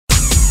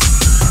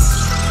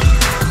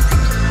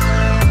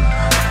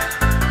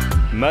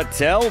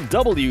Mattel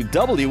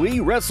WWE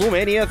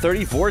WrestleMania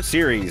 34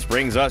 Series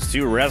brings us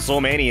to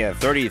WrestleMania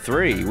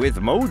 33 with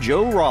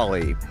Mojo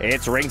Rawley.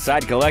 It's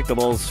Ringside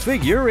Collectibles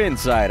Figure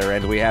Insider,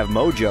 and we have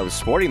Mojo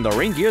sporting the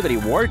ring gear that he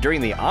wore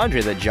during the Andre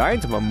the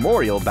Giant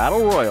Memorial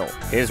Battle Royal.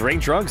 His ring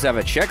trunks have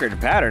a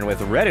checkered pattern with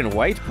red and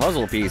white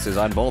puzzle pieces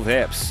on both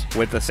hips,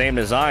 with the same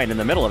design in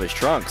the middle of his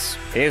trunks.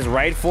 His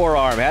right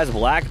forearm has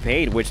black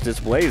paint which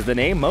displays the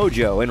name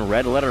Mojo in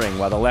red lettering,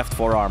 while the left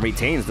forearm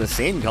retains the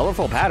same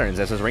colorful patterns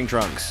as his ring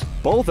trunks.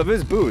 Both of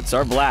his boots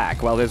are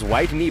black, while his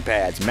white knee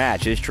pads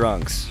match his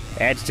trunks.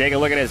 Let's take a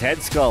look at his head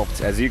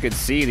sculpt, as you can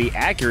see the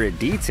accurate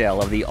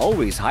detail of the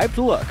always hyped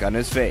look on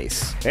his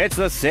face. It's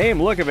the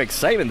same look of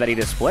excitement that he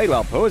displayed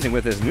while posing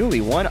with his newly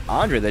won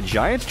Andre the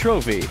Giant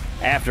trophy,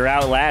 after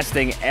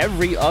outlasting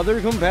every other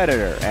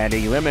competitor and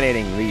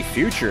eliminating the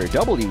future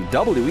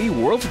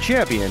WWE World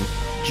Champion,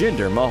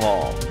 Jinder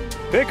Mahal.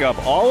 Pick up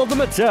all of the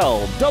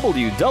Mattel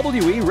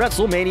WWE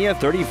WrestleMania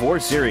 34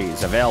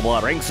 Series, available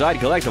at Ringside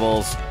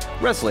Collectibles,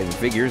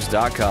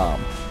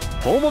 WrestlingFigures.com,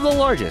 home of the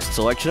largest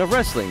selection of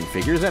wrestling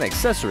figures and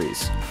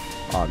accessories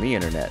on the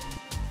internet.